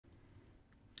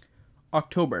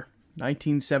October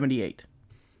 1978.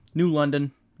 New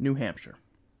London, New Hampshire.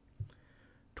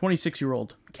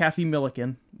 26-year-old Kathy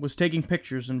Milliken was taking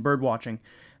pictures and birdwatching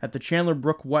at the Chandler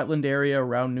Brook wetland area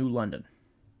around New London.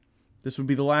 This would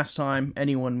be the last time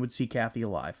anyone would see Kathy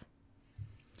alive.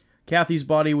 Kathy's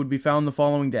body would be found the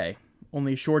following day,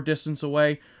 only a short distance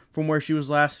away from where she was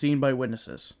last seen by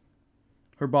witnesses.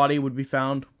 Her body would be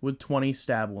found with 20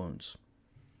 stab wounds.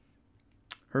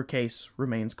 Her case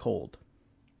remains cold.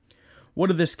 What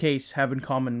did this case have in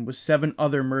common with 7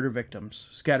 other murder victims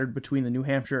scattered between the New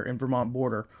Hampshire and Vermont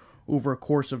border over a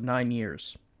course of 9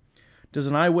 years? Does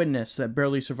an eyewitness that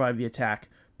barely survived the attack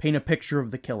paint a picture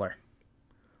of the killer?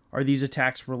 Are these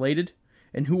attacks related?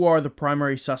 And who are the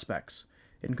primary suspects?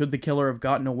 And could the killer have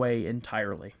gotten away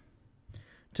entirely?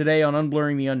 Today on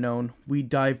Unblurring the Unknown, we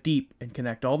dive deep and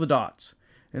connect all the dots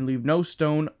and leave no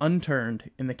stone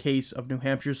unturned in the case of New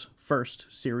Hampshire's first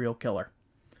serial killer,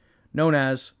 known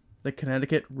as the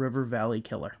Connecticut River Valley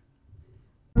Killer.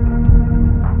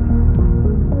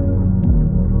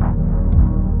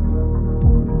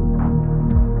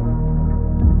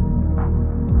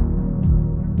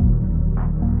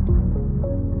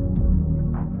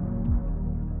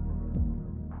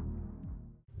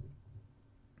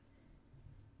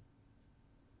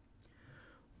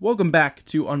 Welcome back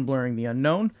to Unblurring the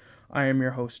Unknown. I am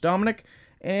your host, Dominic,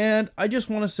 and I just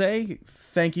want to say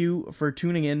thank you for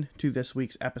tuning in to this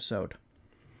week's episode.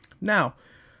 Now,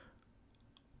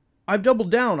 I've doubled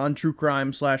down on true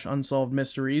crime / unsolved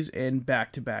mysteries in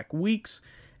back-to-back weeks,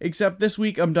 except this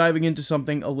week I'm diving into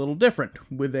something a little different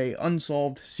with a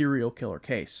unsolved serial killer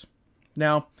case.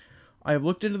 Now, I have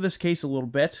looked into this case a little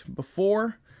bit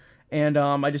before, and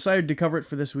I decided to cover it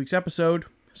for this week's episode,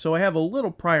 so I have a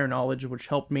little prior knowledge which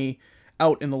helped me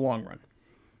out in the long run.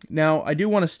 Now, I do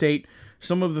want to state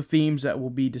some of the themes that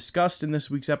will be discussed in this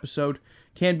week's episode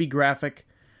can be graphic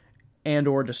and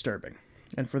or disturbing.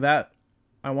 And for that,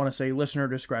 I want to say listener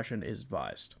discretion is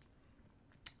advised.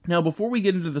 Now, before we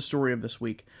get into the story of this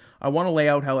week, I want to lay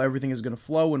out how everything is going to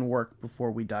flow and work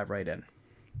before we dive right in.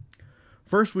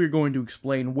 First, we are going to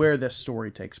explain where this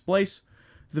story takes place,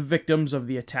 the victims of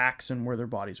the attacks and where their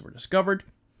bodies were discovered,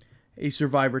 a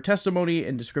survivor testimony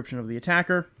and description of the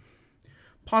attacker,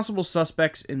 possible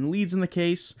suspects and leads in the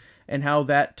case, and how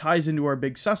that ties into our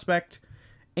big suspect,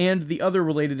 and the other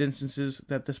related instances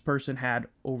that this person had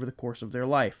over the course of their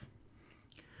life.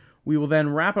 We will then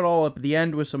wrap it all up at the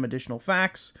end with some additional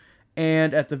facts,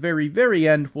 and at the very, very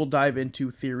end, we'll dive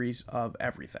into theories of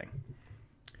everything.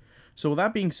 So with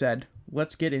that being said,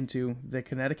 let's get into the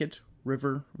Connecticut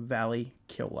River Valley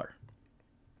Killer.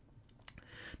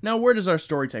 Now, where does our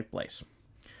story take place?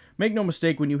 Make no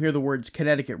mistake when you hear the words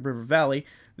Connecticut River Valley,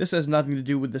 this has nothing to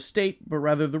do with the state, but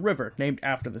rather the river named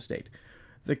after the state.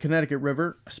 The Connecticut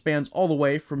River spans all the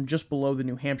way from just below the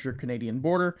New Hampshire-Canadian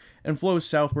border and flows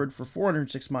southward for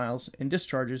 406 miles and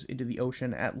discharges into the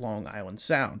ocean at Long Island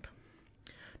Sound.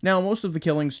 Now, most of the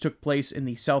killings took place in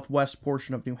the southwest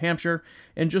portion of New Hampshire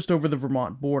and just over the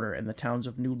Vermont border in the towns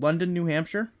of New London, New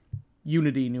Hampshire,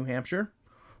 Unity, New Hampshire,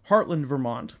 Hartland,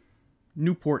 Vermont,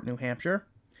 Newport, New Hampshire,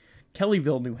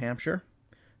 Kellyville, New Hampshire,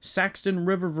 Saxton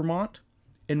River, Vermont,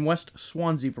 and West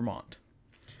Swansea, Vermont.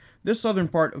 This southern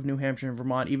part of New Hampshire and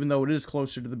Vermont, even though it is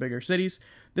closer to the bigger cities,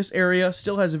 this area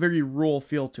still has a very rural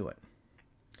feel to it.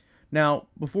 Now,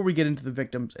 before we get into the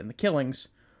victims and the killings,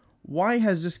 why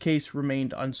has this case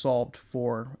remained unsolved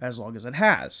for as long as it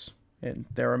has? And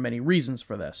there are many reasons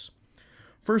for this.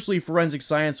 Firstly, forensic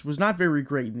science was not very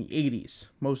great in the 80s.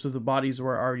 Most of the bodies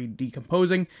were already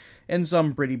decomposing, and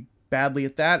some pretty badly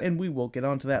at that, and we will get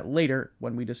onto that later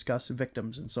when we discuss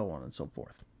victims and so on and so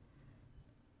forth.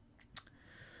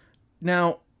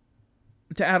 Now,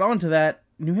 to add on to that,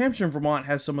 New Hampshire and Vermont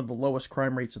has some of the lowest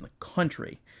crime rates in the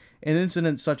country. An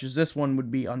incident such as this one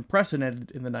would be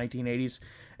unprecedented in the 1980s,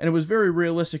 and it was very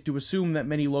realistic to assume that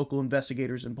many local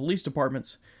investigators and police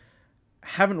departments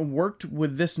haven't worked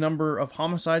with this number of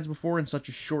homicides before in such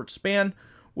a short span,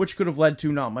 which could have led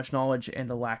to not much knowledge and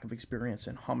a lack of experience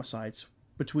in homicides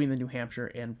between the New Hampshire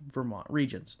and Vermont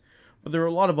regions. But there are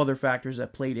a lot of other factors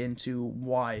that played into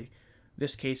why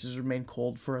this case has remained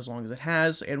cold for as long as it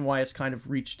has, and why it's kind of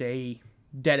reached a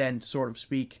dead end, sort of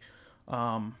speak,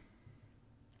 in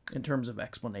terms of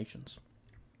explanations.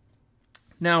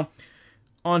 Now,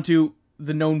 on to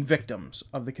the known victims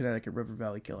of the Connecticut River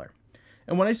Valley Killer.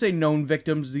 And when I say known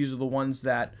victims, these are the ones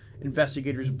that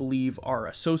investigators believe are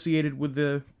associated with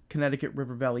the Connecticut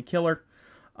River Valley Killer.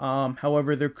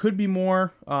 However, there could be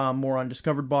more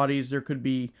undiscovered bodies. There could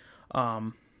be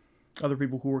other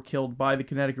people who were killed by the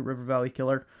Connecticut River Valley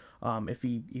Killer, if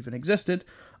he even existed.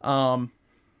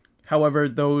 However,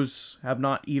 those have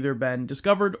not either been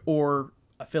discovered or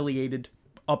affiliated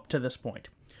up to this point.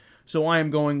 So I am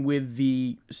going with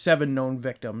the 7 known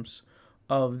victims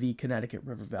of the Connecticut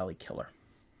River Valley Killer.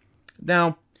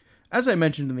 Now, as I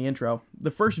mentioned in the intro,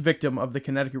 the first victim of the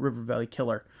Connecticut River Valley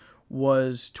Killer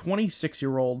was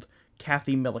 26-year-old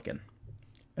Kathy Milliken.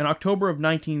 In October of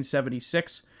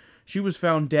 1976, she was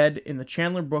found dead in the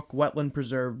Chandler Brook Wetland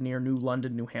Preserve near New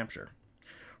London, New Hampshire.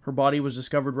 Her body was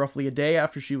discovered roughly a day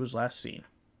after she was last seen.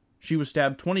 She was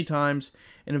stabbed 20 times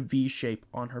in a V shape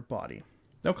on her body.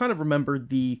 Now, kind of remember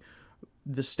the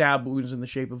stab wounds in the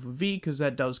shape of a V, because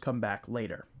that does come back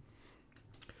later.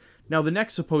 Now, the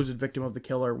next supposed victim of the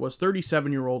killer was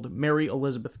 37-year-old Mary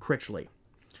Elizabeth Critchley.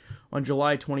 On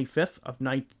July 25th of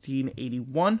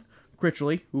 1981,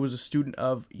 Critchley, who was a student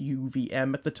of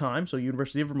UVM at the time, so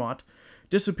University of Vermont,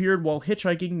 disappeared while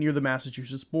hitchhiking near the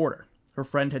Massachusetts border. Her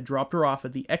friend had dropped her off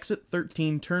at the Exit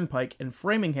 13 Turnpike in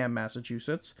Framingham,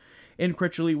 Massachusetts, and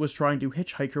Critchley was trying to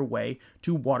hitchhike her way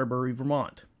to Waterbury,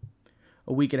 Vermont.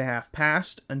 A week and a half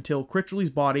passed until Critchley's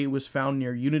body was found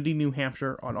near Unity, New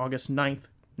Hampshire on August 9th,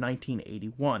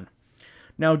 1981.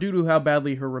 Now, due to how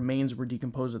badly her remains were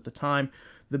decomposed at the time,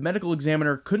 the medical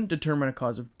examiner couldn't determine a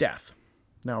cause of death.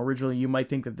 Now, originally you might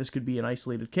think that this could be an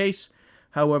isolated case.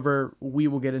 However, we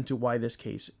will get into why this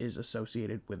case is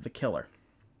associated with the killer.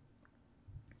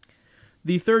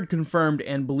 The third confirmed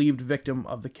and believed victim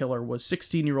of the killer was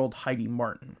 16-year-old Heidi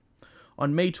Martin.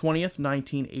 On May 20th,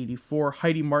 1984,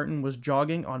 Heidi Martin was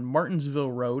jogging on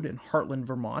Martinsville Road in Hartland,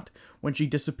 Vermont, when she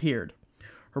disappeared.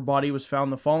 Her body was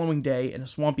found the following day in a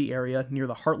swampy area near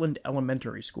the Hartland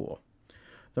Elementary School.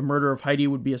 The murder of Heidi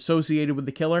would be associated with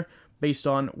the killer based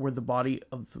on where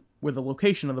the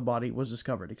location of the body was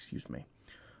discovered. It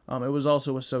was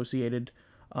also associated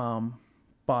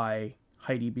by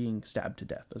Heidi being stabbed to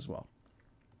death as well.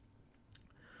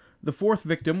 The fourth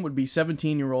victim would be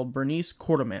 17-year-old Bernice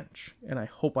Courtemanche, and I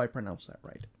hope I pronounced that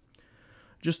right.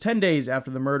 Just 10 days after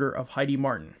the murder of Heidi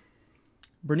Martin,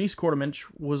 Bernice Courtemanche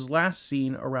was last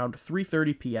seen around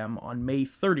 3:30 p.m. on May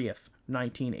 30th,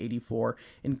 1984,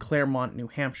 in Claremont, New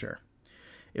Hampshire.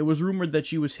 It was rumored that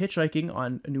she was hitchhiking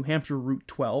on New Hampshire Route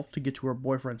 12 to get to her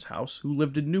boyfriend's house, who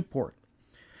lived in Newport.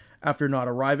 After not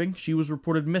arriving, she was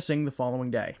reported missing the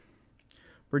following day.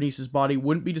 Bernice's body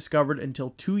wouldn't be discovered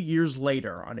until 2 years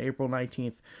later, on April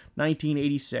 19th,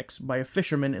 1986, by a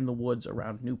fisherman in the woods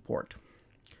around Newport.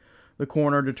 The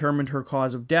coroner determined her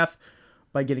cause of death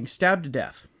by getting stabbed to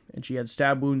death, and she had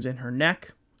stab wounds in her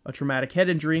neck, a traumatic head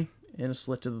injury, and a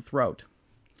slit to the throat.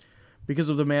 Because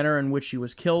of the manner in which she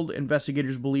was killed,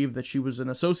 investigators believe that she was an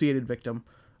associated victim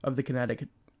of the Connecticut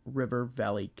River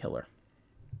Valley Killer.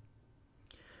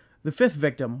 The fifth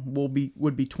victim would be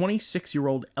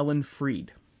 26-year-old Ellen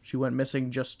Freed. She went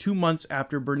missing just 2 months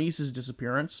after Bernice's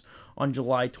disappearance on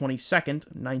July 22nd,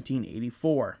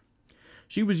 1984.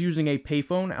 She was using a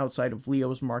payphone outside of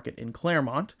Leo's Market in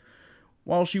Claremont.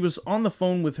 While she was on the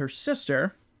phone with her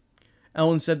sister,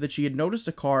 Ellen said that she had noticed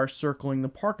a car circling the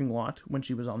parking lot when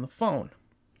she was on the phone.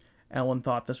 Ellen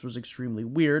thought this was extremely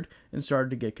weird and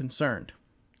started to get concerned.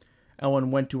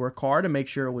 Ellen went to her car to make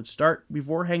sure it would start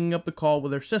before hanging up the call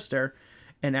with her sister,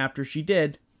 and after she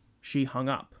did, she hung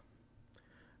up.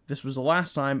 This was the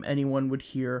last time anyone would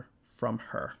hear from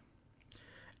her.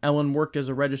 Ellen worked as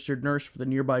a registered nurse for the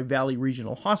nearby Valley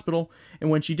Regional Hospital, and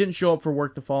when she didn't show up for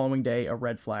work the following day, a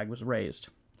red flag was raised.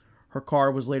 Her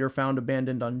car was later found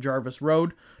abandoned on Jarvis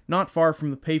Road, not far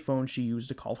from the payphone she used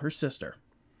to call her sister.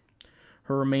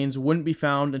 Her remains wouldn't be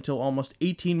found until almost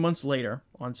 18 months later,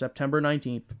 on September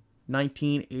 19th,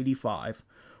 1985,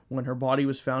 when her body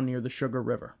was found near the Sugar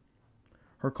River.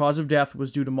 Her cause of death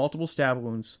was due to multiple stab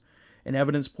wounds, and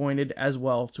evidence pointed as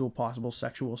well to a possible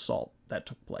sexual assault that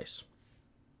took place.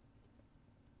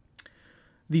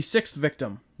 The sixth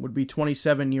victim would be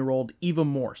 27-year-old Eva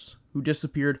Morse, who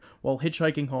disappeared while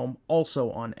hitchhiking home,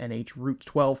 also on NH Route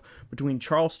 12 between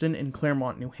Charleston and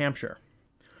Claremont, New Hampshire.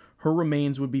 Her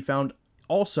remains would be found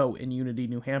also in Unity,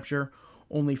 New Hampshire,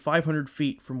 only 500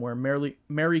 feet from where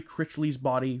Mary Critchley's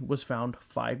body was found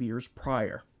 5 years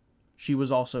prior. She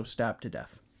was also stabbed to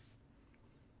death.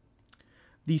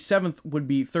 The seventh would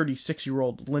be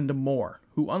 36-year-old Linda Moore,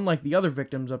 who, unlike the other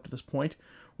victims up to this point,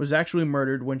 was actually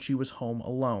murdered when she was home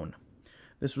alone.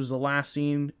 She was last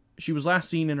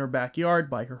seen in her backyard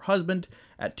by her husband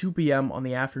at 2 p.m. on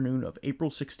the afternoon of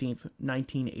April 16th,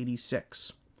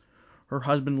 1986. Her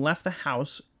husband left the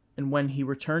house, and when he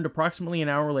returned approximately an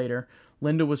hour later,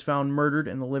 Linda was found murdered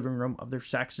in the living room of their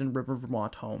Saxon River,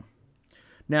 Vermont home.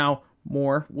 Now,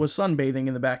 Moore was sunbathing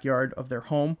in the backyard of their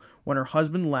home when her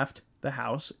husband left the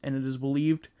house, and it is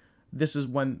believed this is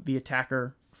when the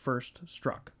attacker first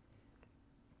struck.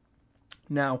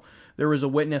 Now, there was a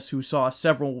witness who saw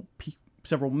several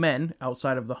men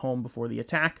outside of the home before the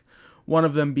attack, one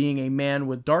of them being a man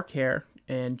with dark hair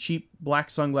and cheap black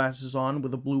sunglasses on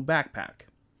with a blue backpack.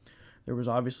 There was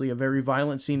obviously a very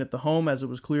violent scene at the home, as it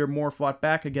was clear Moore fought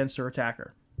back against her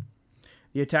attacker.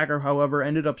 The attacker, however,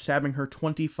 ended up stabbing her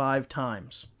 25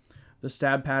 times, the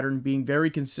stab pattern being very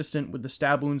consistent with the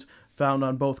stab wounds found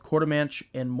on both Quartermanch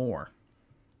and Morse.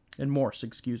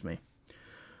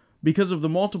 Because of the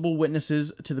multiple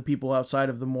witnesses to the people outside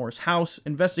of the Morse house,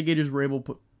 investigators were able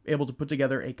to put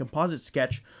together a composite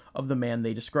sketch of the man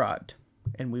they described,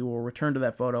 and we will return to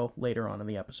that photo later on in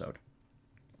the episode.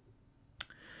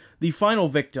 The final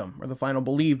victim, or the final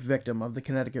believed victim of the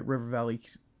Connecticut River Valley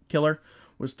Killer,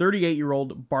 was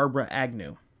 38-year-old Barbara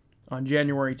Agnew. On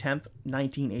January 10th,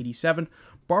 1987,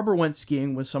 Barbara went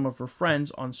skiing with some of her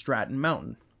friends on Stratton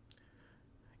Mountain.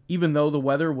 Even though the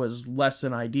weather was less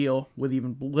than ideal, with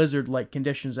even blizzard-like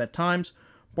conditions at times,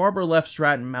 Barbara left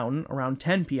Stratton Mountain around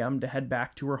 10 p.m. to head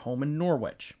back to her home in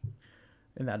Norwich,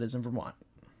 and that is in Vermont.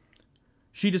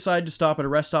 She decided to stop at a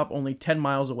rest stop only 10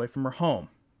 miles away from her home.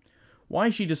 Why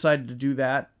she decided to do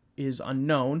that is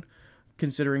unknown,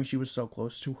 considering she was so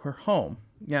close to her home.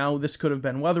 Now, this could have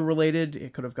been weather-related,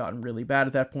 it could have gotten really bad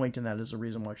at that point, and that is the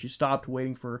reason why she stopped,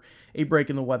 waiting for a break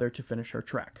in the weather to finish her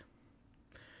trek.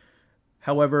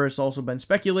 However, it's also been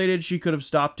speculated she could have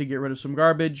stopped to get rid of some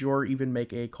garbage or even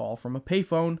make a call from a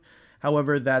payphone.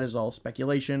 However, that is all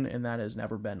speculation, and that has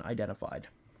never been identified.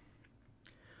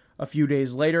 A few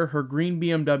days later, her green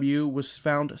BMW was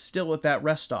found still at that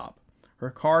rest stop.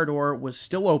 Her car door was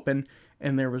still open,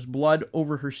 and there was blood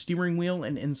over her steering wheel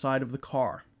and inside of the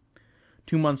car.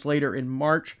 2 months later, in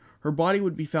March, her body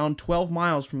would be found 12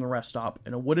 miles from the rest stop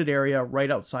in a wooded area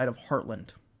right outside of Hartland.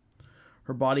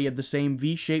 Her body had the same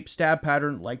V-shaped stab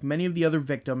pattern like many of the other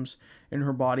victims, and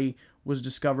her body was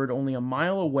discovered only a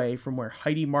mile away from where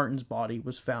Heidi Martin's body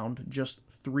was found just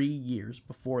 3 years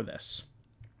before this.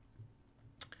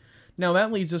 Now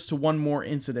that leads us to one more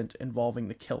incident involving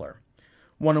the killer,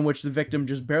 one in which the victim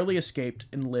just barely escaped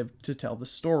and lived to tell the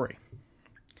story.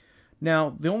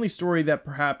 Now, the only story that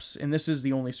perhaps, and this is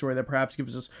the only story that perhaps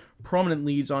gives us prominent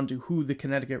leads onto who the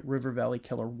Connecticut River Valley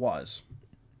Killer was.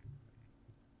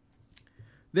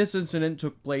 This incident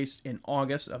took place in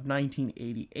August of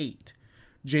 1988.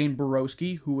 Jane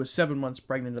Borowski, who was 7 months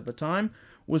pregnant at the time,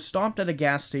 was stopped at a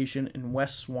gas station in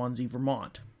West Swansea,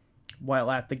 Vermont.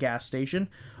 While at the gas station,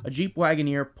 a Jeep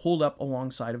Wagoneer pulled up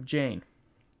alongside of Jane.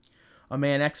 A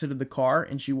man exited the car,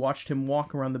 and she watched him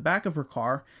walk around the back of her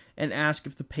car and ask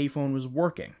if the payphone was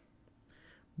working.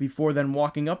 Before then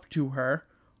walking up to her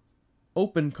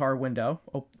open car window,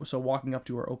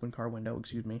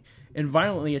 and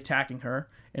violently attacking her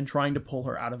and trying to pull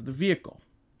her out of the vehicle.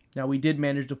 Now, we did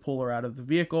manage to pull her out of the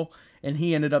vehicle, and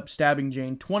he ended up stabbing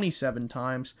Jane 27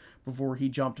 times before he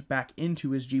jumped back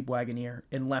into his Jeep Wagoneer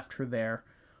and left her there,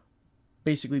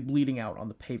 basically bleeding out on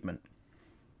the pavement.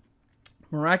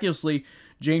 Miraculously,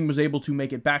 Jane was able to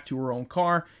make it back to her own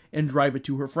car and drive it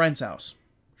to her friend's house.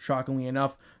 Shockingly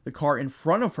enough, the car in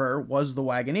front of her was the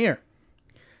Wagoneer.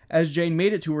 As Jane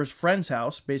made it to her friend's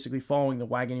house, basically following the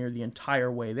Wagoneer the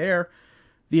entire way there,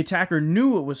 the attacker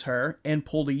knew it was her and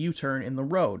pulled a U-turn in the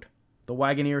road. The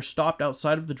Wagoneer stopped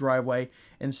outside of the driveway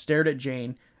and stared at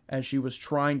Jane as she was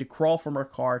trying to crawl from her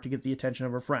car to get the attention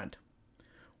of her friend.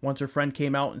 Once her friend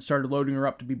came out and started loading her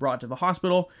up to be brought to the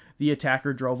hospital, the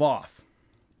attacker drove off.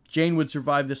 Jane would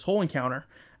survive this whole encounter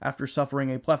after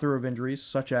suffering a plethora of injuries,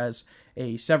 such as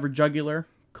a severed jugular,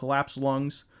 collapsed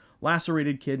lungs,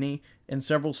 lacerated kidney, and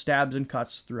several stabs and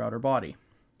cuts throughout her body.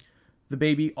 The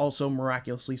baby also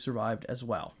miraculously survived as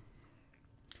well.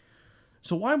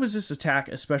 So why was this attack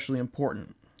especially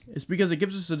important? It's because it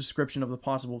gives us a description of the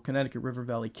possible Connecticut River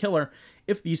Valley Killer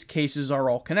if these cases are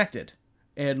all connected,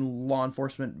 and law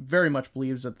enforcement very much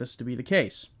believes that this to be the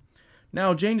case.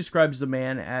 Now, Jane describes the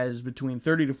man as between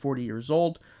 30 to 40 years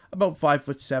old, about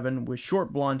 5'7", with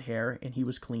short blonde hair, and he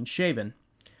was clean-shaven.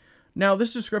 Now,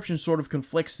 this description sort of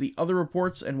conflicts the other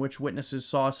reports in which witnesses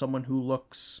saw someone who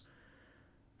looks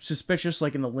suspicious,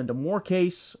 like in the Linda Moore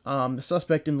case. The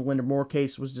suspect in the Linda Moore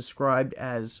case was described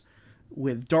as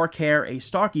with dark hair, a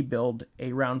stocky build,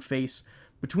 a round face,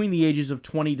 between the ages of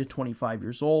 20 to 25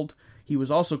 years old. He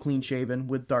was also clean-shaven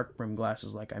with dark rim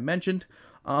glasses, like I mentioned.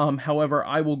 However,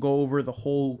 I will go over the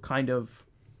whole kind of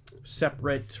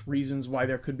separate reasons why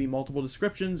there could be multiple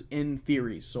descriptions in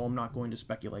theories, so I'm not going to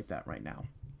speculate that right now.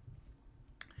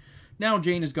 Now,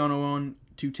 Jane has gone on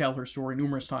to tell her story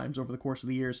numerous times over the course of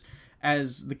the years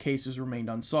as the case has remained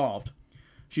unsolved.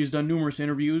 She has done numerous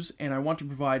interviews, and I want to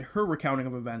provide her recounting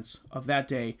of events of that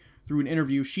day through an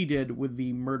interview she did with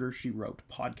the Murder, She Wrote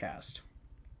podcast.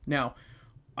 Now,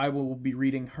 I will be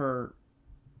reading her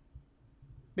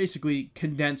basically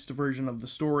condensed version of the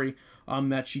story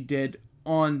that she did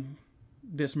on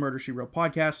this Murder, She Wrote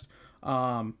podcast.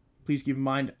 Please keep in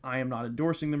mind, I am not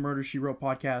endorsing the Murder, She Wrote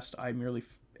podcast. I merely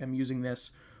am using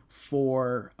this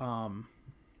for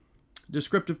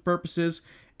descriptive purposes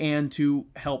and to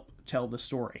help tell the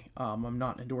story. I'm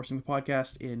not endorsing the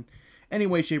podcast in any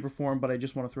way, shape, or form, but I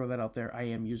just want to throw that out there. I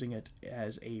am using it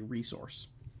as a resource.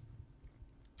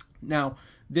 Now,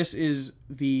 this is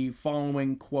the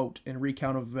following quote and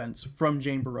recount of events from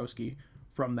Jane Borowski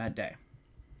from that day.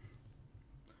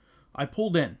 I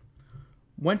pulled in,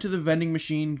 went to the vending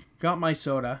machine, got my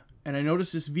soda, and I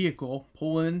noticed this vehicle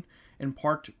pull in and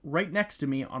parked right next to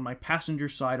me on my passenger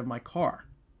side of my car.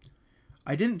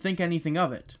 I didn't think anything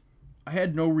of it. I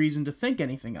had no reason to think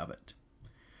anything of it.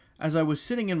 As I was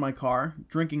sitting in my car,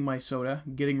 drinking my soda,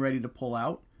 getting ready to pull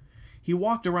out, he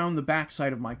walked around the back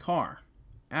side of my car,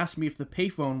 asked me if the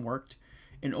payphone worked,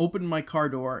 and opened my car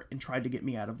door and tried to get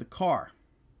me out of the car.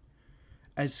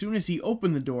 As soon as he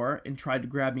opened the door and tried to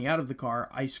grab me out of the car,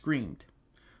 I screamed.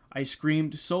 I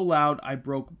screamed so loud I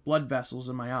broke blood vessels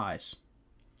in my eyes.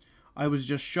 I was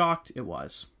just shocked, it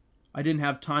was. I didn't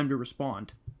have time to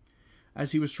respond.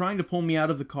 As he was trying to pull me out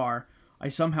of the car, I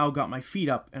somehow got my feet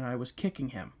up and I was kicking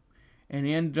him, and I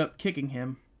ended up kicking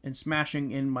him and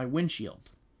smashing in my windshield.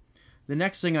 The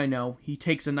next thing I know, he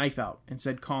takes a knife out and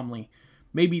said calmly,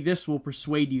 "Maybe this will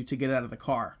persuade you to get out of the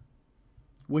car."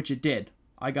 Which it did.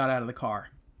 I got out of the car.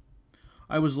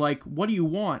 I was like, "What do you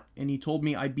want?" And he told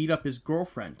me I beat up his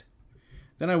girlfriend.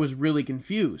 Then I was really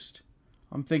confused.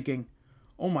 I'm thinking,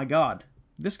 oh my god,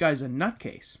 this guy's a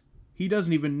nutcase. He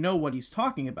doesn't even know what he's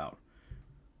talking about.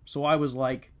 So I was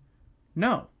like,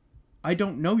 "No, I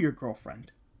don't know your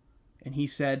girlfriend." And he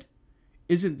said,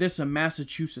 "Isn't this a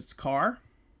Massachusetts car?"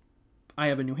 I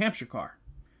have a New Hampshire car.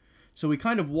 So he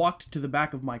kind of walked to the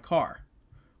back of my car,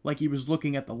 like he was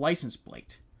looking at the license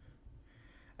plate.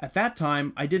 At that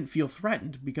time, I didn't feel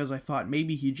threatened because I thought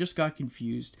maybe he just got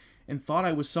confused and thought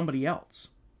I was somebody else.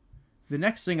 The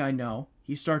next thing I know,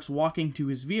 he starts walking to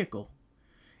his vehicle,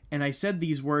 and I said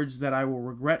these words that I will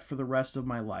regret for the rest of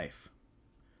my life.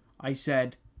 I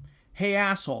said, "Hey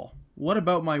asshole, what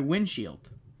about my windshield?"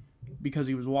 Because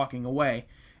he was walking away,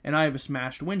 and I have a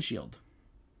smashed windshield.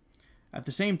 At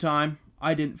the same time,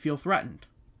 I didn't feel threatened.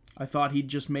 I thought he'd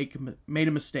just made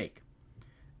a mistake.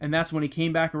 And that's when he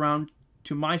came back around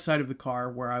to my side of the car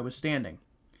where I was standing.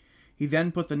 He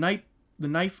then put the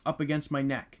knife up against my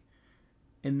neck.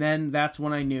 And then that's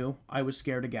when I knew I was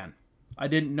scared again. I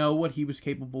didn't know what he was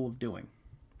capable of doing.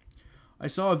 I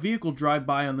saw a vehicle drive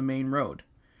by on the main road,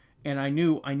 and I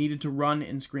knew I needed to run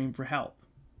and scream for help.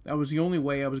 That was the only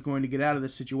way I was going to get out of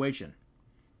this situation.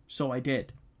 So I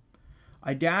did.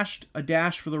 I dashed a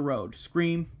dash for the road,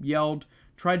 screamed, yelled,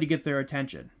 tried to get their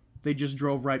attention. They just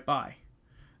drove right by.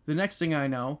 The next thing I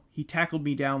know, he tackled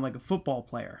me down like a football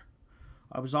player.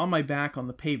 I was on my back on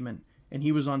the pavement, and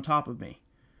he was on top of me.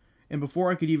 And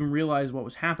before I could even realize what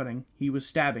was happening, he was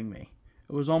stabbing me.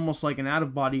 It was almost like an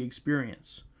out-of-body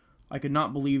experience. I could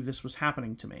not believe this was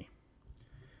happening to me.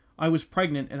 I was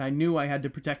pregnant, and I knew I had to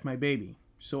protect my baby.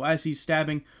 So as he's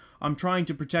stabbing, I'm trying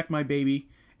to protect my baby,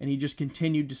 and he just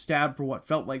continued to stab for what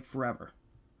felt like forever.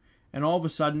 And all of a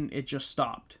sudden, it just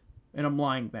stopped, and I'm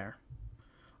lying there.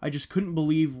 I just couldn't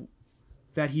believe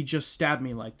that he just stabbed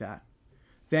me like that.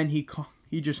 Then he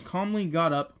just calmly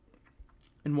got up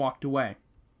and walked away.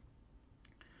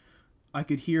 I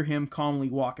could hear him calmly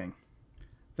walking.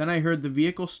 Then I heard the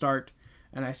vehicle start,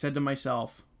 and I said to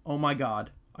myself, "Oh my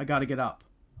God, I gotta get up.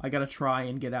 I gotta try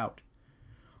and get out."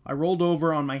 I rolled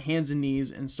over on my hands and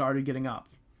knees and started getting up.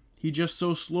 He just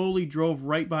so slowly drove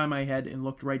right by my head and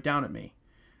looked right down at me.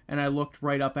 And I looked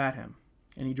right up at him,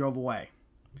 and he drove away.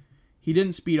 He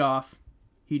didn't speed off,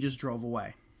 he just drove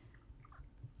away.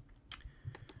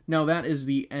 Now that is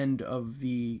the end of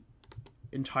the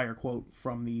entire quote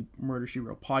from the Murder, She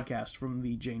Wrote podcast from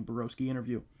the Jane Borowski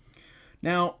interview.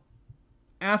 Now,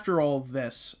 after all of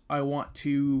this, I want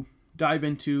to dive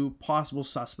into possible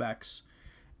suspects,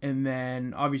 and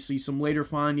then obviously some later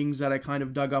findings that I kind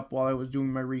of dug up while I was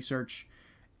doing my research,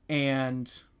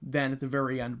 and then at the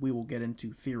very end we will get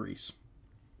into theories.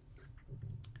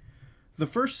 The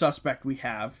first suspect we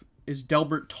have is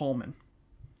Delbert Tallman.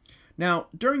 Now,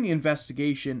 during the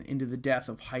investigation into the death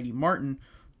of Heidi Martin,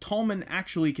 Tallman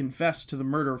actually confessed to the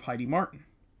murder of Heidi Martin.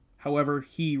 However,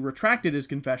 he retracted his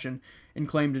confession and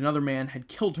claimed another man had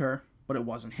killed her, but it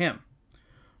wasn't him.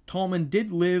 Tallman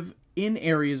did live in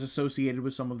areas associated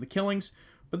with some of the killings,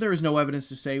 but there is no evidence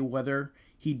to say whether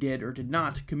he did or did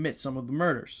not commit some of the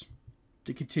murders.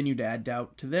 To continue to add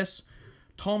doubt to this,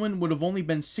 Tallman would have only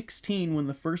been 16 when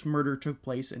the first murder took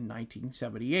place in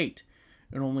 1978,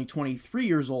 and only 23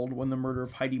 years old when the murder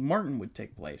of Heidi Martin would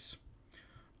take place.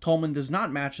 Tallman does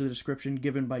not match the description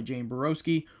given by Jane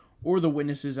Borowski or the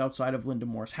witnesses outside of Linda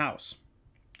Moore's house.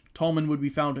 Tallman would be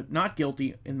found not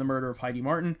guilty in the murder of Heidi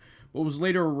Martin, but was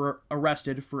later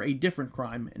arrested for a different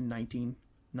crime in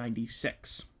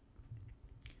 1996.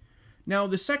 Now,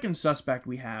 the second suspect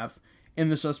we have,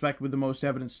 and the suspect with the most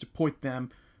evidence to point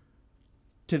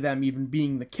to them even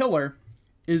being the killer,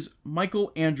 is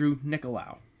Michael Andrew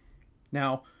Nicolau.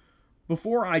 Now,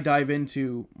 before I dive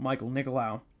into Michael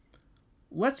Nicolau,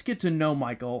 let's get to know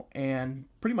Michael and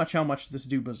pretty much how much this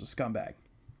dude was a scumbag.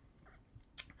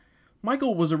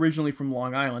 Michael was originally from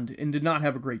Long Island and did not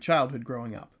have a great childhood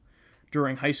growing up.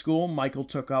 During high school, Michael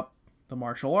took up the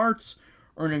martial arts,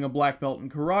 earning a black belt in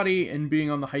karate and being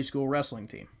on the high school wrestling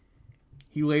team.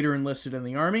 He later enlisted in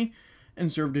the Army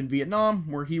and served in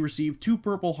Vietnam, where he received 2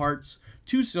 Purple Hearts,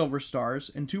 2 Silver Stars,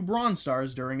 and 2 Bronze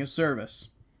Stars during his service.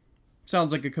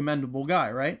 Sounds like a commendable guy,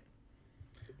 right?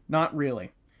 Not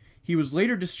really. He was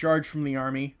later discharged from the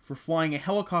Army for flying a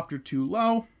helicopter too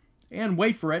low, and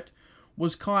wait for it,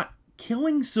 was caught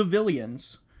killing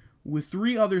civilians with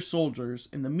 3 other soldiers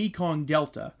in the Mekong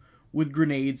Delta with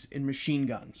grenades and machine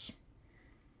guns.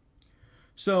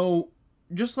 So,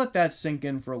 just let that sink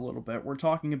in for a little bit. We're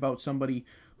talking about somebody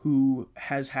who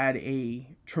has had a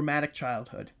traumatic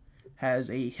childhood, has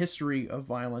a history of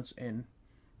violence in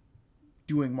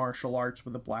doing martial arts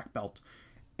with a black belt,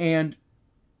 and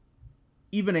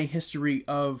even a history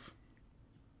of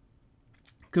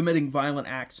committing violent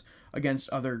acts against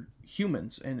other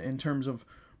humans in terms of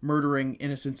murdering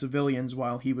innocent civilians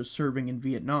while he was serving in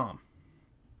Vietnam.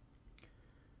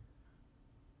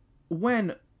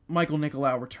 When Michael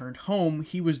Nicolau returned home,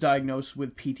 he was diagnosed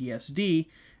with PTSD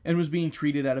and was being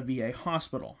treated at a VA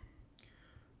hospital.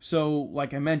 So,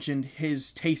 like I mentioned,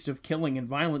 his taste of killing and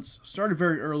violence started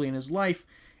very early in his life,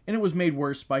 and it was made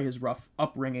worse by his rough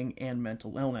upbringing and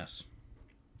mental illness.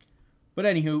 But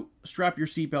anywho, strap your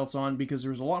seatbelts on because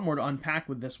there's a lot more to unpack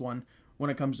with this one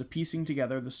when it comes to piecing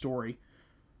together the story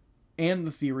and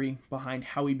the theory behind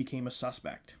how he became a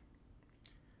suspect.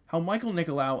 How Michael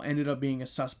Nicolau ended up being a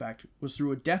suspect was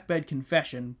through a deathbed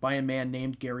confession by a man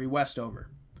named Gary Westover.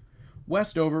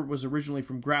 Westover was originally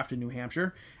from Grafton, New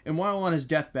Hampshire, and while on his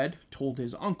deathbed, told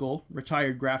his uncle,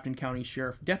 retired Grafton County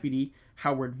Sheriff Deputy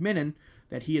Howard Minnan,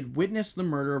 that he had witnessed the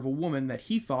murder of a woman that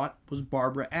he thought was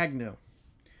Barbara Agnew.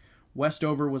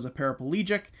 Westover was a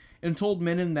paraplegic and told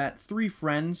Minnan that 3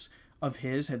 friends of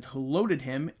his had loaded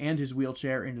him and his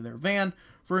wheelchair into their van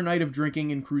for a night of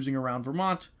drinking and cruising around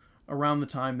Vermont around the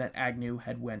time that Agnew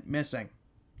had went missing.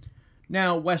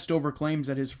 Now, Westover claims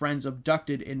that his friends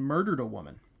abducted and murdered a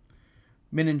woman.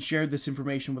 Minnan shared this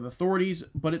information with authorities,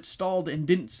 but it stalled and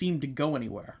didn't seem to go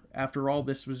anywhere. After all,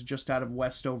 this was just out of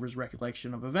Westover's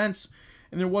recollection of events,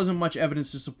 and there wasn't much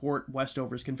evidence to support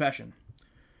Westover's confession.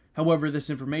 However, this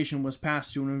information was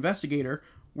passed to an investigator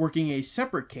working a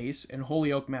separate case in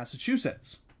Holyoke,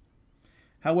 Massachusetts.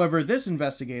 However, this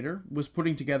investigator was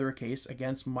putting together a case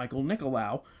against Michael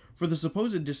Nicolau for the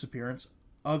supposed disappearance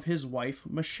of his wife,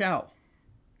 Michelle.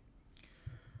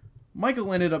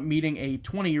 Michael ended up meeting a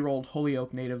 20-year-old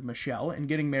Holyoke native, Michelle, and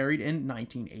getting married in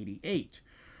 1988.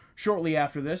 Shortly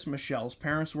after this, Michelle's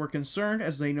parents were concerned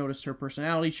as they noticed her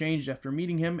personality changed after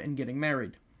meeting him and getting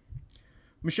married.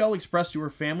 Michelle expressed to her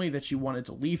family that she wanted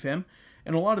to leave him,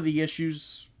 and a lot of the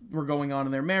issues were going on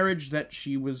in their marriage that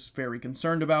she was very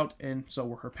concerned about, and so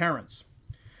were her parents.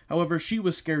 However, she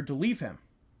was scared to leave him,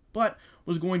 but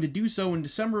was going to do so in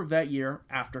December of that year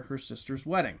after her sister's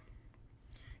wedding.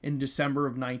 In December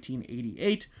of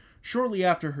 1988, shortly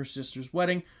after her sister's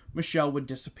wedding, Michelle would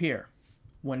disappear.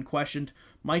 When questioned,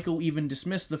 Michael even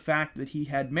dismissed the fact that he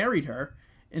had married her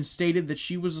and stated that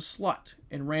she was a slut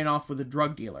and ran off with a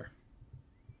drug dealer.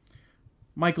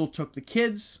 Michael took the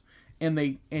kids and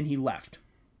he left.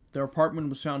 Their apartment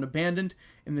was found abandoned,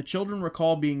 and the children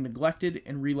recall being neglected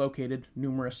and relocated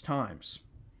numerous times.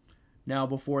 Now,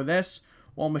 before this,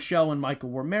 while Michelle and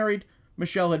Michael were married,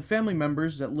 Michelle had family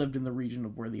members that lived in the region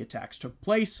of where the attacks took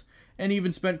place, and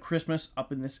even spent Christmas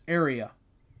up in this area.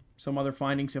 Some other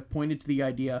findings have pointed to the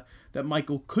idea that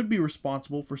Michael could be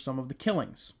responsible for some of the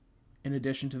killings. In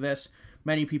addition to this,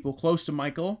 many people close to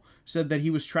Michael said that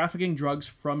he was trafficking drugs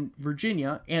from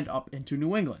Virginia and up into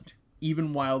New England,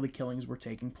 even while the killings were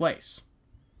taking place.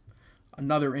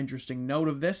 Another interesting note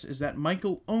of this is that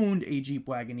Michael owned a Jeep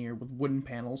Wagoneer with wooden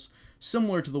panels,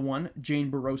 similar to the one Jane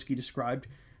Borowski described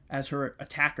as her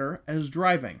attacker as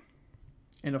driving.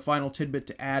 And a final tidbit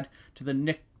to add to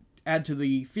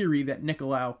the theory that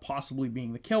Nicolau possibly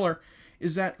being the killer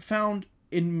is that found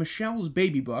in Michelle's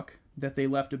baby book that they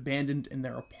left abandoned in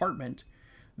their apartment,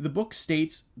 the book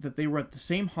states that they were at the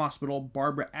same hospital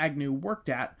Barbara Agnew worked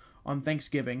at on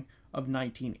Thanksgiving of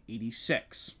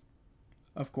 1986.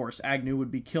 Of course, Agnew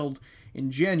would be killed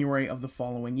in January of the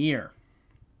following year.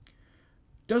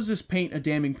 Does this paint a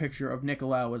damning picture of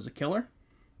Nicolau as a killer?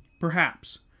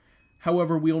 Perhaps.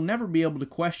 However, we'll never be able to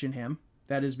question him.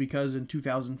 That is because in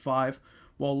 2005,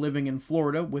 while living in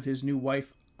Florida with his new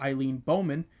wife Eileen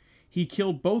Bowman, he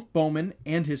killed both Bowman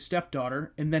and his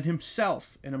stepdaughter and then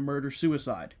himself in a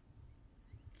murder-suicide.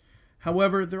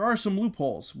 However, there are some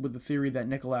loopholes with the theory that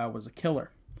Nicolau was a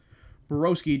killer.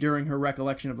 Borowski, during her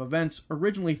recollection of events,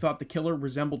 originally thought the killer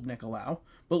resembled Nicolau,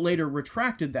 but later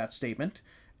retracted that statement,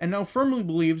 and now firmly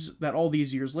believes that all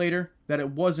these years later, that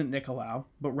it wasn't Nicolau,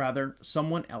 but rather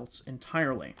someone else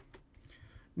entirely.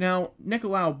 Now,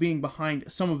 Nicolau being behind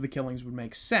some of the killings would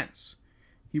make sense.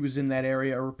 He was in that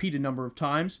area a repeated number of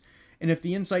times, and if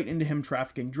the insight into him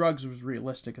trafficking drugs was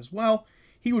realistic as well,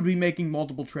 he would be making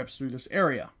multiple trips through this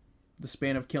area. The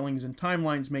span of killings and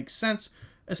timelines makes sense,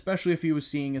 especially if he was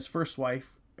seeing his first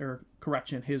wife,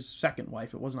 his second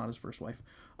wife. It was not his first wife.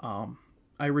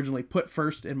 I originally put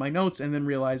first in my notes and then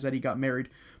realized that he got married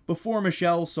before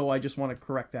Michelle, so I just want to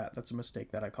correct that. That's a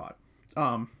mistake that I caught.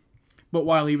 But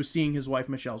while he was seeing his wife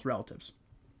Michelle's relatives.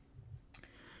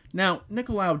 Now,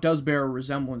 Nicolau does bear a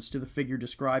resemblance to the figure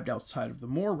described outside of the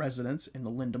Moore residence in the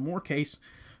Linda Moore case.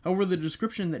 However, the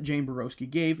description that Jane Borowski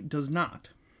gave does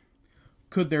not.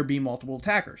 Could there be multiple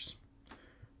attackers?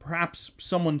 Perhaps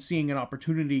someone seeing an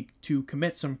opportunity to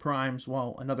commit some crimes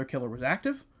while another killer was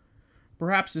active?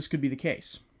 Perhaps this could be the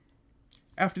case.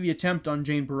 After the attempt on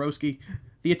Jane Borowski,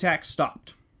 the attack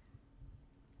stopped.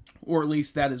 Or at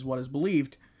least that is what is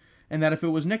believed, and that if it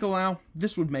was Nicolau,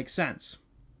 this would make sense.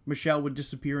 Michelle would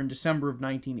disappear in December of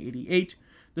 1988,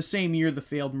 the same year the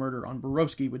failed murder on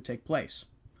Borowski would take place.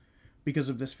 Because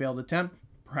of this failed attempt,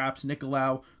 perhaps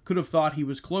Nicolau could have thought he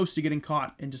was close to getting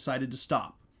caught and decided to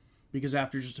stop. Because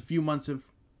after a few months of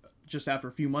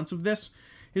this,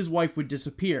 his wife would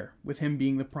disappear, with him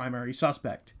being the primary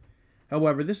suspect.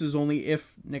 However, this is only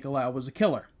if Nicolau was a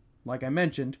killer. Like I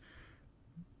mentioned,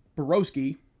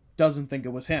 Borowski doesn't think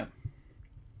it was him.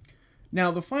 Now,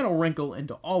 the final wrinkle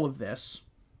into all of this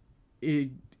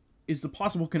is the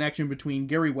possible connection between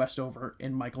Gary Westover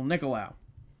and Michael Nicolau.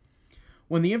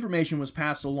 When the information was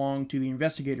passed along to the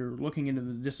investigator looking into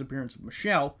the disappearance of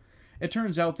Michelle, it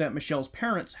turns out that Michelle's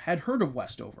parents had heard of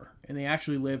Westover, and they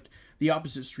actually lived the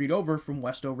opposite street over from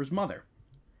Westover's mother.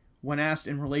 When asked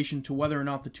in relation to whether or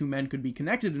not the two men could be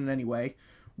connected in any way,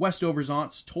 Westover's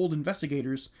aunts told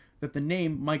investigators that the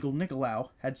name Michael Nicolau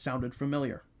had sounded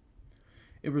familiar.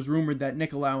 It was rumored that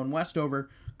Nicolau and Westover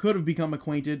could have become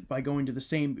acquainted by going to the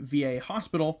same VA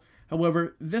hospital.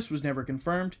 However, this was never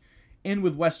confirmed, and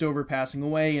with Westover passing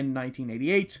away in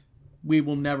 1988, we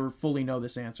will never fully know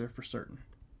this answer for certain.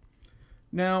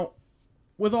 Now,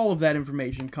 with all of that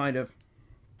information kind of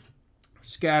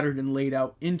scattered and laid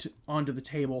out onto the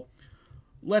table,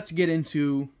 let's get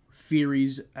into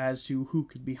theories as to who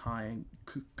could be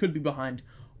behind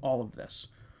all of this.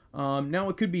 Now,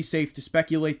 it could be safe to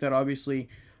speculate that obviously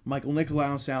Michael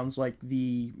Nicolau sounds like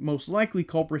the most likely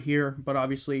culprit here, but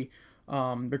obviously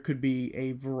there could be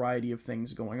a variety of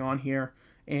things going on here.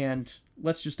 And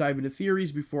let's just dive into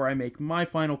theories before I make my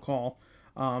final call,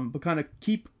 but kind of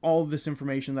keep all of this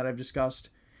information that I've discussed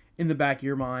in the back of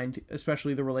your mind,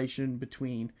 especially the relation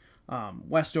between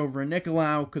Westover and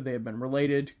Nicolau. Could they have been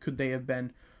related? Could they have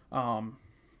been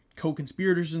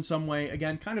co-conspirators in some way?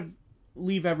 Again, kind of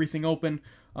leave everything open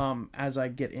as I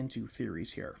get into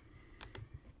theories here.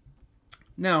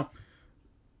 Now,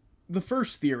 the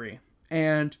first theory,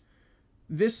 and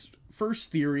this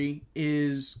first theory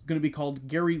is going to be called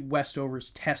Gary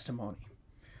Westover's testimony.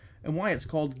 And why it's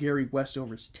called Gary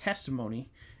Westover's testimony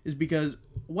is because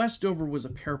Westover was a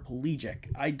paraplegic.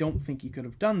 I don't think he could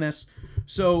have done this.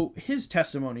 So his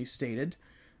testimony stated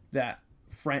that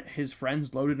his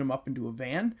friends loaded him up into a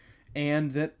van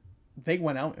and that they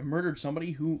went out and murdered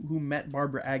somebody who met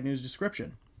Barbara Agnew's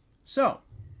description. So,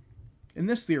 in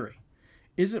this theory,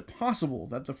 is it possible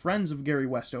that the friends of Gary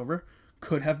Westover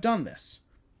could have done this?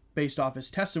 Based off his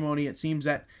testimony, it seems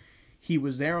that he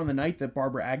was there on the night that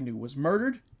Barbara Agnew was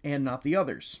murdered, and not the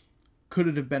others. Could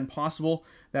it have been possible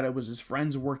that it was his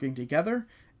friends working together,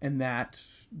 and that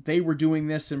they were doing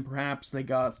this, and perhaps they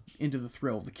got into the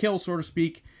thrill of the kill, so to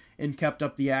speak, and kept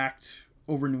up the act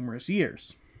over numerous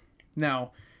years?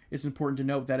 Now, it's important to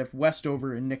note that if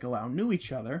Westover and Nicolau knew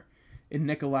each other, and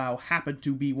Nicolau happened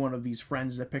to be one of these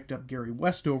friends that picked up Gary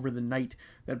Westover the night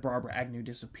that Barbara Agnew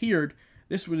disappeared,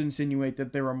 this would insinuate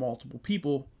that there are multiple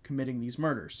people committing these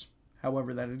murders.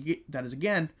 However, that is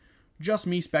again just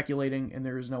me speculating, and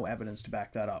there is no evidence to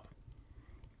back that up.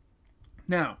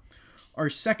 Now, our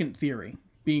second theory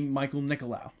being Michael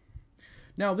Nicolau.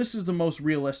 Now, this is the most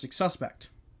realistic suspect.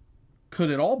 Could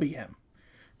it all be him?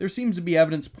 There seems to be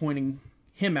evidence pointing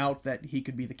him out that he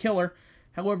could be the killer.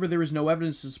 However, there is no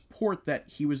evidence to support that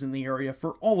he was in the area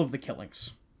for all of the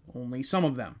killings, only some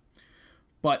of them.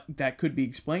 But that could be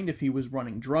explained if he was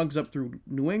running drugs up through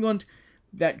New England.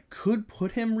 That could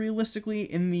put him realistically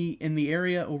in the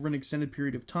area over an extended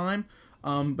period of time.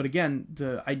 But again,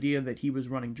 the idea that he was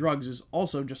running drugs is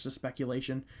also just a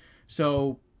speculation.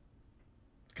 So,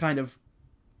 kind of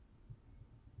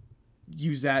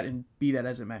use that and be that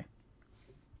as it may.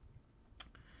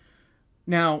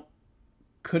 Now,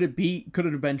 could it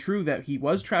have been true that he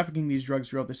was trafficking these drugs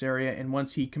throughout this area, and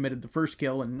once he committed the first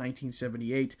kill in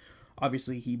 1978,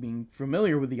 obviously he being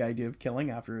familiar with the idea of killing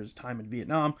after his time in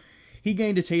Vietnam, he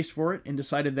gained a taste for it and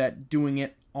decided that doing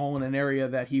it all in an area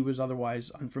that he was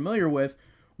otherwise unfamiliar with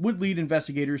would lead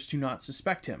investigators to not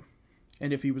suspect him.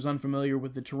 And if he was unfamiliar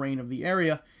with the terrain of the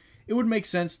area, it would make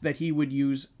sense that he would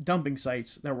use dumping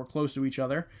sites that were close to each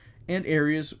other and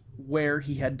areas where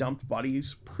he had dumped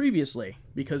bodies previously,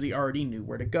 because he already knew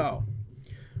where to go.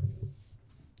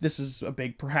 This is a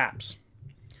big perhaps.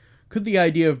 Could the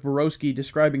idea of Borowski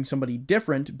describing somebody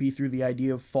different be through the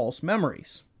idea of false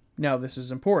memories? Now, this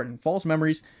is important. False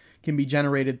memories can be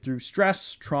generated through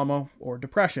stress, trauma, or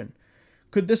depression.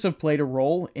 Could this have played a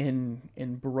role in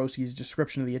Borowski's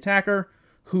description of the attacker?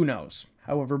 Who knows?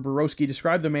 However, Borowski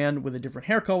described the man with a different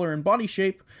hair color and body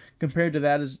shape compared to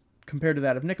that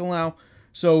of Nicolau,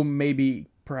 so maybe,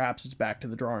 perhaps it's back to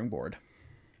the drawing board.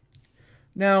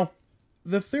 Now,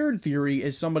 the third theory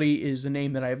is a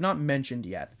name that I have not mentioned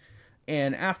yet,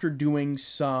 and after doing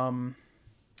some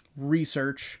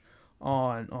research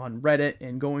on Reddit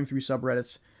and going through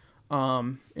subreddits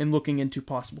and looking into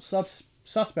possible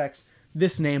suspects,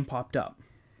 this name popped up.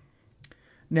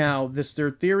 Now, this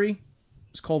third theory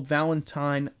is called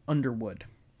Valentine Underwood.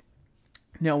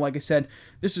 Now, like I said,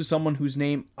 this is someone whose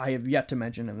name I have yet to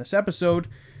mention in this episode.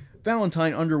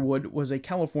 Valentine Underwood was a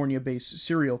California-based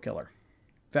serial killer.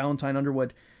 Valentine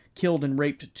Underwood killed and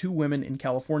raped 2 women in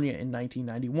California in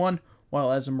 1991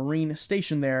 while as a Marine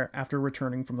stationed there after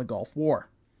returning from the Gulf War.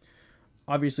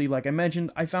 Obviously, like I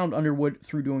mentioned, I found Underwood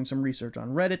through doing some research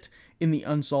on Reddit. In the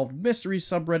Unsolved Mysteries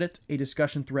subreddit, a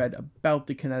discussion thread about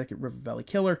the Connecticut River Valley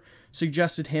Killer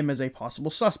suggested him as a possible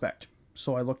suspect,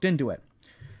 so I looked into it.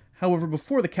 However,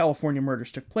 before the California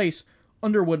murders took place,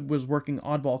 Underwood was working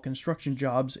oddball construction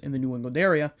jobs in the New England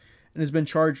area and has been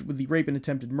charged with the rape and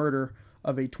attempted murder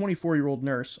of a 24-year-old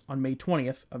nurse on May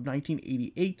 20th of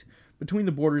 1988 between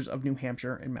the borders of New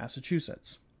Hampshire and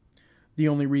Massachusetts. The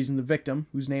only reason the victim,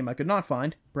 whose name I could not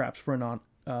find, perhaps for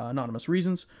anonymous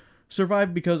reasons,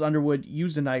 survived because Underwood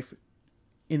used a knife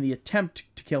in the attempt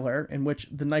to kill her, in which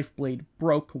the knife blade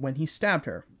broke when he stabbed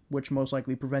her, which most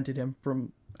likely prevented him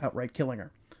from outright killing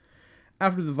her.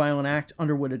 After the violent act,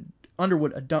 Underwood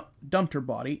dumped her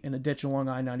body in a ditch along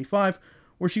I-95,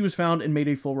 where she was found and made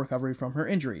a full recovery from her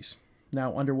injuries.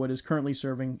 Now, Underwood is currently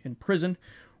serving in prison,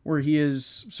 where he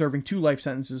is serving 2 life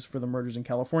sentences for the murders in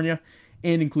California,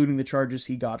 and including the charges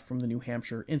he got from the New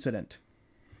Hampshire incident.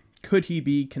 Could he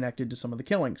be connected to some of the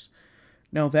killings?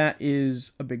 Now, that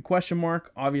is a big question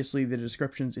mark. Obviously, the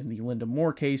descriptions in the Linda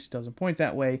Moore case doesn't point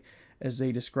that way, as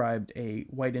they described a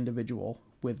white individual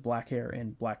with black hair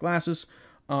and black glasses,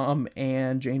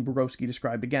 and Jane Borowski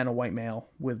described again a white male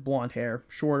with blonde hair,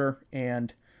 shorter,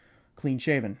 and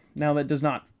clean-shaven. Now, that does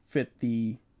not fit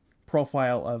the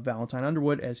profile of Valentine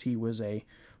Underwood, as he was a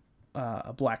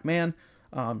black man.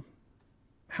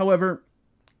 However,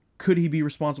 could he be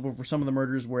responsible for some of the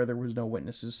murders where there was no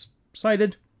witnesses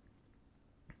cited?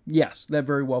 Yes, that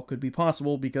very well could be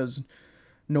possible, because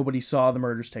nobody saw the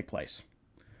murders take place.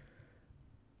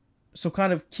 So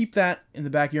kind of keep that in the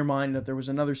back of your mind, that there was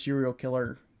another serial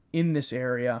killer in this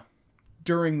area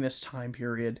during this time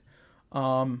period.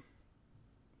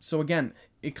 So again,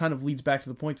 it kind of leads back to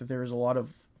the point that there is a lot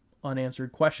of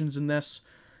unanswered questions in this,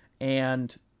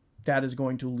 and that is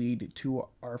going to lead to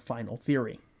our final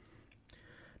theory.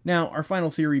 Now, our final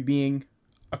theory being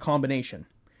a combination.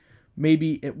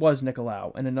 Maybe it was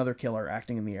Nicolau and another killer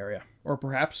acting in the area, or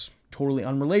perhaps totally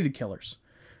unrelated killers.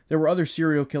 There were other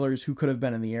serial killers who could have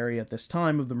been in the area at this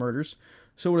time of the murders,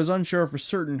 so it is unsure for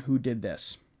certain who did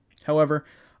this. However,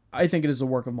 I think it is the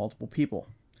work of multiple people.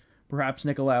 Perhaps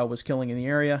Nicolau was killing in the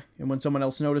area, and when someone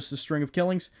else noticed the string of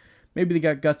killings, maybe they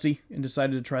got gutsy and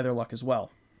decided to try their luck as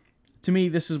well. To me,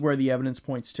 this is where the evidence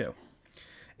points to.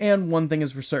 And one thing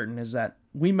is for certain, is that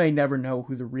we may never know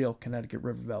who the real Connecticut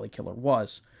River Valley Killer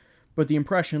was. but the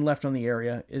impression left on the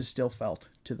area is still felt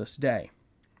to this day.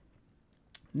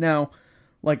 Now,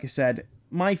 like I said,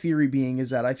 my theory being is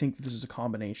that I think this is a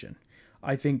combination.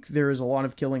 I think there is a lot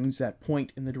of killings that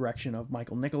point in the direction of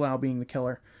Michael Nicolau being the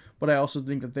killer, but I also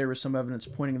think that there is some evidence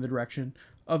pointing in the direction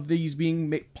of these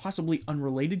being possibly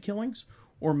unrelated killings,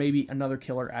 or maybe another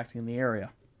killer acting in the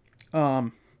area.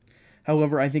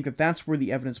 However, I think that that's where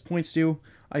the evidence points to.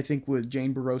 I think with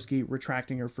Jane Borowski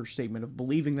retracting her first statement of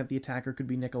believing that the attacker could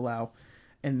be Nicolau,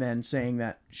 and then saying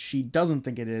that she doesn't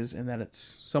think it is, and that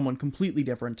it's someone completely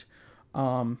different,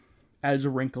 adds a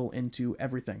wrinkle into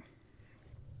everything.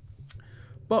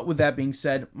 But with that being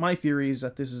said, my theory is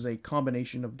that this is a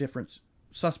combination of different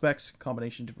suspects,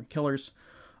 combination of different killers.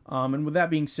 And with that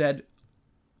being said,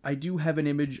 I do have an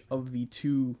image of the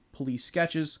two police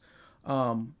sketches,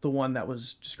 the one that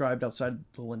was described outside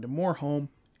the Linda Moore home,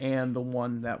 and the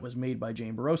one that was made by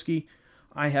Jane Borowski.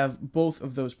 I have both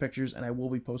of those pictures, and I will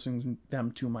be posting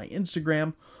them to my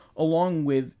Instagram, along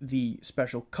with the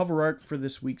special cover art for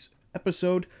this week's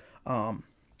episode.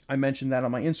 I mentioned that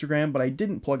on my Instagram, but I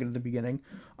didn't plug it at the beginning.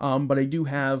 But I do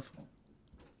have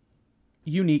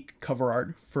unique cover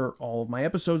art for all of my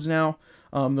episodes now.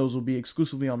 Those will be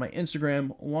exclusively on my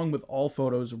Instagram, along with all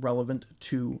photos relevant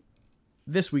to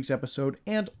this week's episode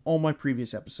and all my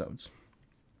previous episodes.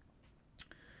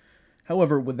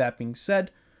 However, with that being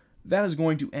said, that is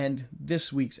going to end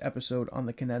this week's episode on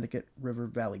the Connecticut River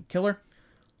Valley Killer.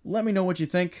 Let me know what you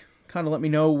think. Kind of let me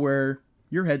know where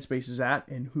your headspace is at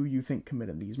and who you think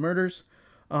committed these murders.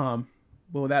 But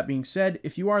with that being said,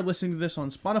 if you are listening to this on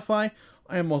Spotify,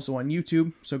 I am also on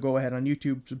YouTube, so go ahead on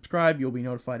YouTube, subscribe. You'll be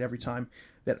notified every time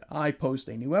that I post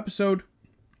a new episode.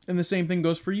 And the same thing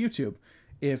goes for YouTube.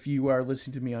 If you are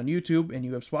listening to me on YouTube and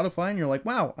you have Spotify and you're like,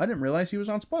 wow, I didn't realize he was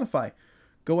on Spotify.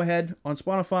 Go ahead on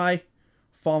Spotify,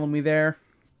 follow me there,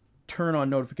 turn on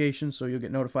notifications so you'll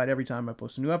get notified every time I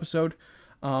post a new episode,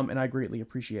 and I greatly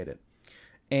appreciate it.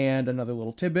 And another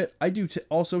little tidbit, I do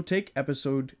also take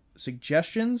episode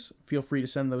suggestions. Feel free to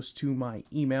send those to my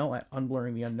email at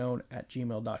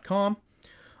unblurringtheunknown@gmail.com.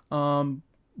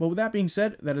 But with that being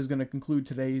said, that is going to conclude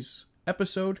today's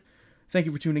episode. Thank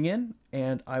you for tuning in,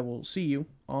 and I will see you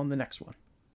on the next one.